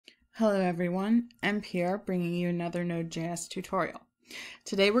Hello everyone, I'm Pierre bringing you another Node.js tutorial.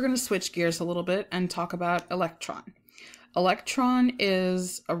 Today we're going to switch gears a little bit and talk about Electron. Electron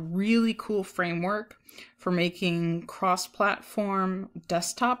is a really cool framework for making cross-platform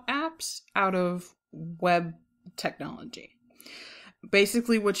desktop apps out of web technology.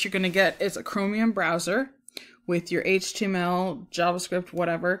 Basically what you're going to get is a Chromium browser with your HTML, JavaScript,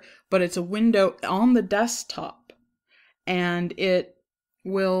 whatever, but it's a window on the desktop and it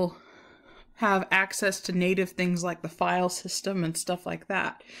will have access to native things like the file system and stuff like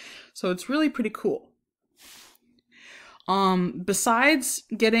that. So it's really pretty cool. Besides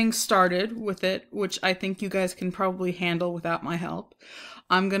getting started with it, which I think you guys can probably handle without my help,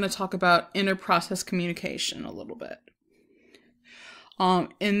 I'm going to talk about inter-process communication a little bit.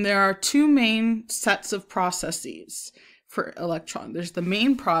 And there are two main sets of processes for Electron. There's the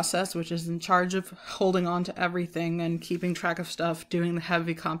main process, which is in charge of holding on to everything and keeping track of stuff, doing the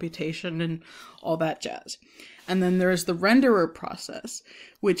heavy computation and all that jazz. And then there's the renderer process,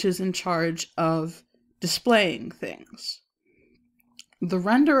 which is in charge of displaying things. The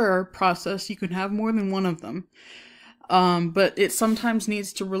renderer process, you can have more than one of them, but it sometimes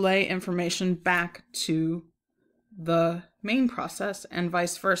needs to relay information back to the main process and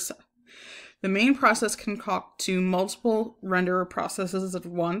vice versa. The main process can talk to multiple renderer processes at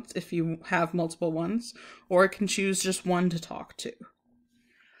once if you have multiple ones, or it can choose just one to talk to.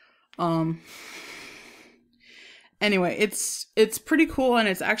 Anyway, it's pretty cool and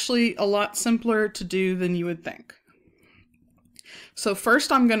it's actually a lot simpler to do than you would think. So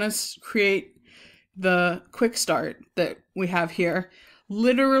first I'm going to create the Quickstart that we have here.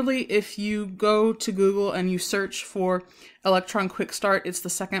 Literally, if you go to Google and you search for Electron Quickstart, it's the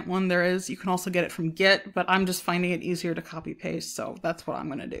second one there is. You can also get it from Git, but I'm just finding it easier to copy paste, so that's what I'm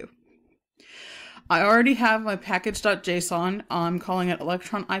going to do. I already have my package.json. I'm calling it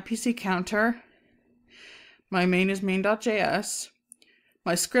Electron IPC counter. My main is main.js.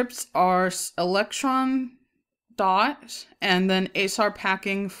 My scripts are Electron dot and then asr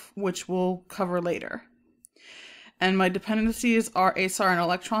packing, which we'll cover later. And my dependencies are asr and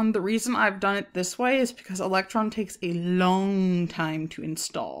Electron. The reason I've done it this way is because Electron takes a long time to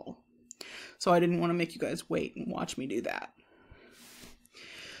install. So I didn't want to make you guys wait and watch me do that.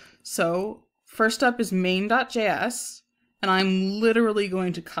 So first up is main.js, and I'm literally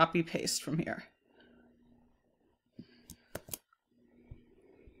going to copy paste from here.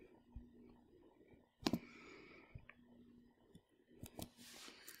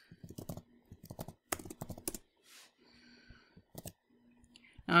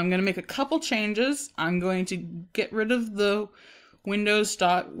 I'm going to make a couple changes. I'm going to get rid of the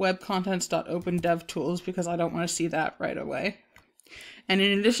windows.webcontents.openDevTools because I don't want to see that right away. And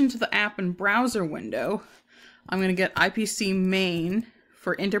in addition to the app and browser window, I'm going to get IPC main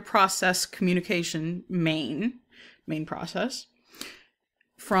for inter-process communication main process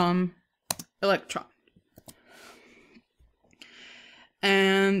from Electron.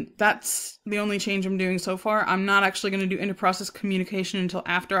 And that's the only change I'm doing so far. I'm not actually going to do inter-process communication until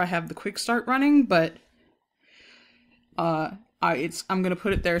after I have the Quickstart running, but I'm going to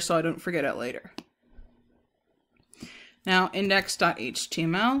put it there so I don't forget it later. Now,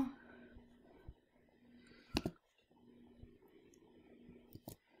 index.html.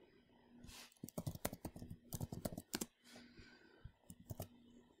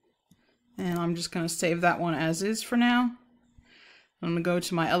 And I'm just going to save that one as is for now. I'm going to go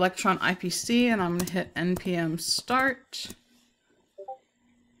to my Electron IPC and I'm going to hit npm start.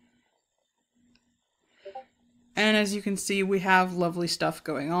 And as you can see, we have lovely stuff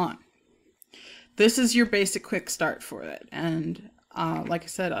going on. This is your basic quick start for it. And like I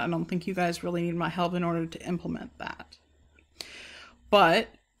said, I don't think you guys really need my help in order to implement that. But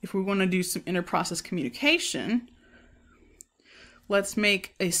if we want to do some inter-process communication, let's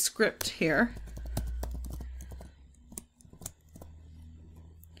make a script here.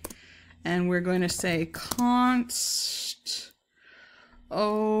 And we're going to say const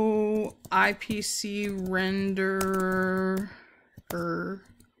IPC renderer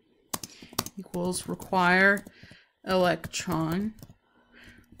equals require Electron.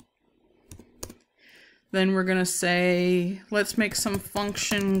 Then we're going to say, let's make some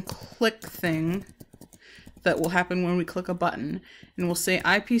function click thing that will happen when we click a button. And we'll say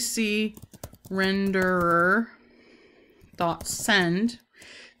IPC renderer dot send.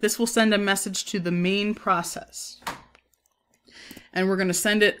 This will send a message to the main process. And we're going to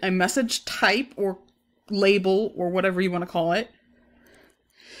send it a message type or label or whatever you want to call it.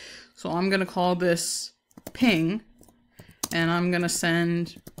 So I'm going to call this ping, and I'm going to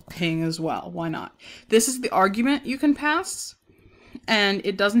send ping as well. Why not? This is the argument you can pass. And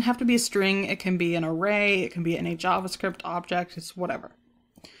it doesn't have to be a string. It can be an array. It can be any JavaScript object. It's whatever.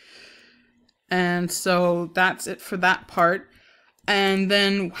 And so that's it for that part. And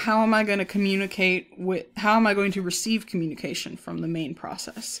then how am I going to how am I going to receive communication from the main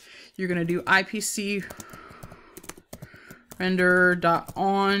process? You're going to do IPC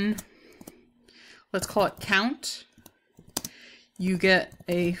render.on. Let's call it count. You get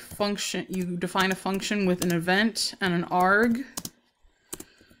a function, you define a function with an event and an arg.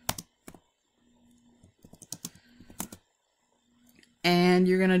 And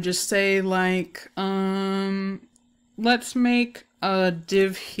you're going to just say like, let's make a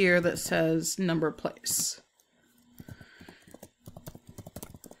div here that says number place,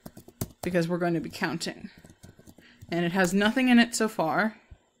 because we're going to be counting. And it has nothing in it so far.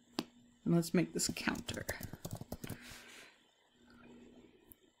 And let's make this a counter.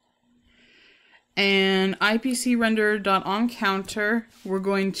 And IPC render.onCounter, we're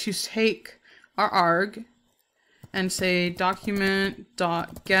going to take our arg and say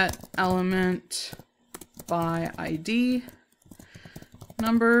document.getElement by ID,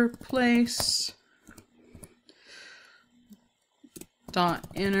 number place, dot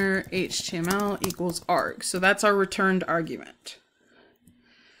inner HTML equals arg. So that's our returned argument.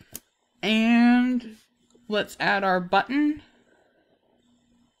 And let's add our button.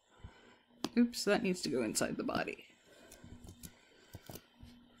 Oops, that needs to go inside the body.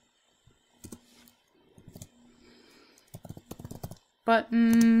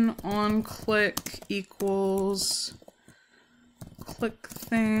 Button on click equals click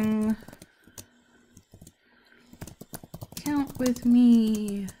thing. Count with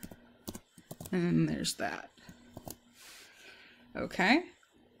me. And there's that. Okay.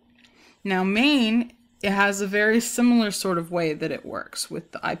 Now main, it has a very similar sort of way that it works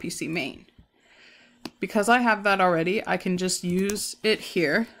with the IPC main. Because I have that already, I can just use it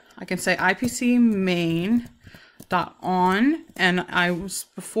here. I can say IPC main dot on, and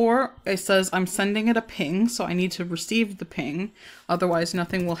before it says I'm sending it a ping, so I need to receive the ping, otherwise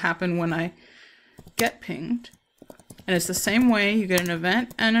nothing will happen when I get pinged. And it's the same way. You get an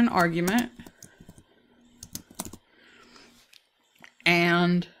event and an argument,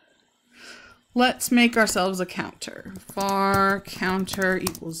 and let's make ourselves a counter. Var counter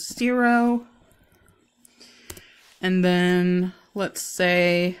equals 0, and then let's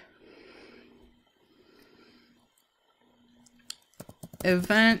say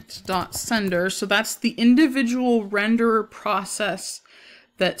event.sender. So that's the individual renderer process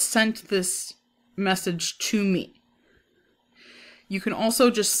that sent this message to me. You can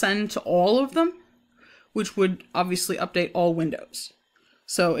also just send to all of them, which would obviously update all windows.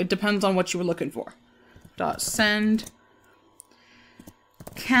 So it depends on what you were looking for. .send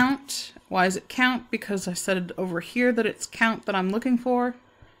count. Why is it count? Because I said over here that it's count that I'm looking for.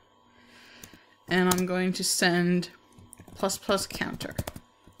 And I'm going to send ++ counter.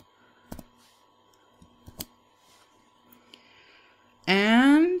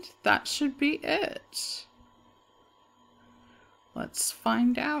 And that should be it. Let's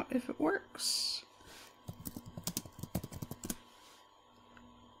find out if it works.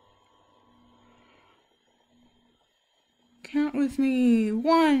 Count with me.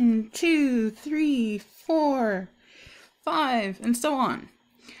 1, 2, 3, 4, 5, and so on.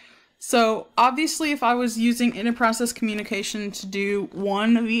 So obviously if I was using inter-process communication to do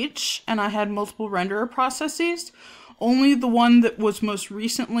one of each and I had multiple renderer processes, only the one that was most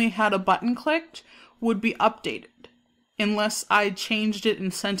recently had a button clicked would be updated, unless I changed it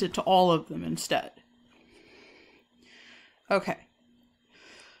and sent it to all of them instead. Okay,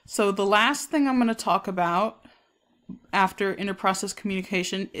 so the last thing I'm going to talk about after inter-process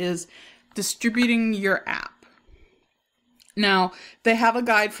communication is distributing your app. Now, they have a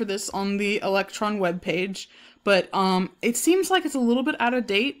guide for this on the Electron webpage, but it seems like it's a little bit out of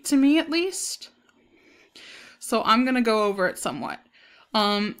date to me, at least. So I'm going to go over it somewhat.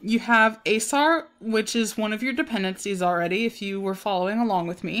 You have ASAR, which is one of your dependencies already, if you were following along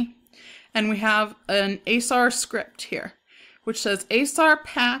with me. And we have an ASAR script here, which says ASAR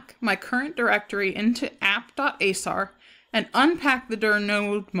pack my current directory into app.asar and unpack the dir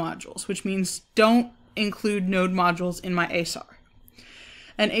node modules, which means don't include node modules in my ASAR.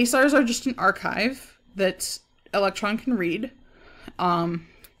 And ASARs are just an archive that Electron can read.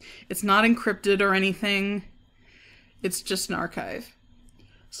 It's not encrypted or anything. It's just an archive.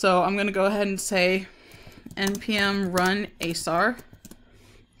 So I'm going to go ahead and say npm run ASAR.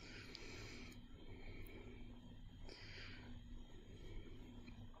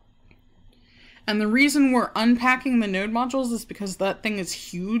 And the reason we're unpacking the node modules is because that thing is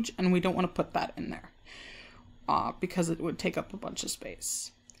huge and we don't want to put that in there. because it would take up a bunch of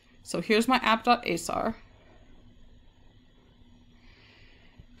space. So here's my app.asr.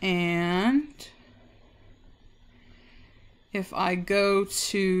 And if I go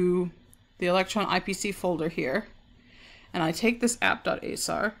to the Electron IPC folder here, and I take this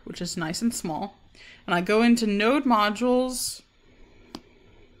app.asr, which is nice and small, and I go into node modules,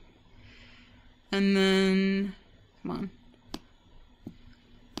 and then, come on,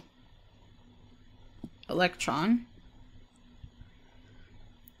 Electron,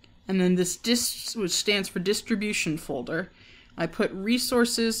 and then this dist, which stands for distribution folder, I put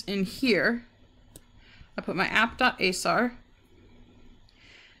resources in here, I put my app.asr,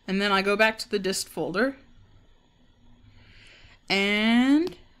 and then I go back to the dist folder,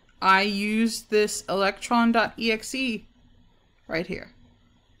 and I use this electron.exe right here.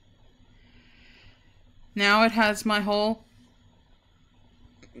 Now it has my whole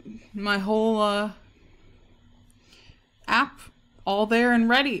app all there and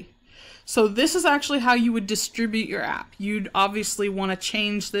ready. So this is actually how you would distribute your app. You'd obviously want to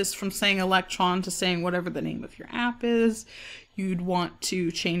change this from saying Electron to saying whatever the name of your app is. You'd want to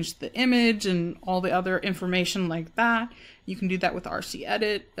change the image and all the other information like that. You can do that with RC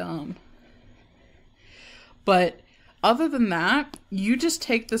Edit. But other than that, you just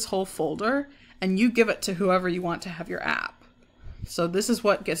take this whole folder and you give it to whoever you want to have your app. So this is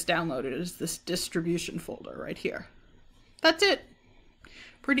what gets downloaded, is this distribution folder right here. That's it.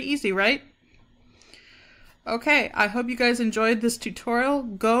 Pretty easy, right? Okay, I hope you guys enjoyed this tutorial.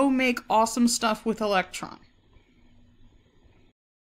 Go make awesome stuff with Electron.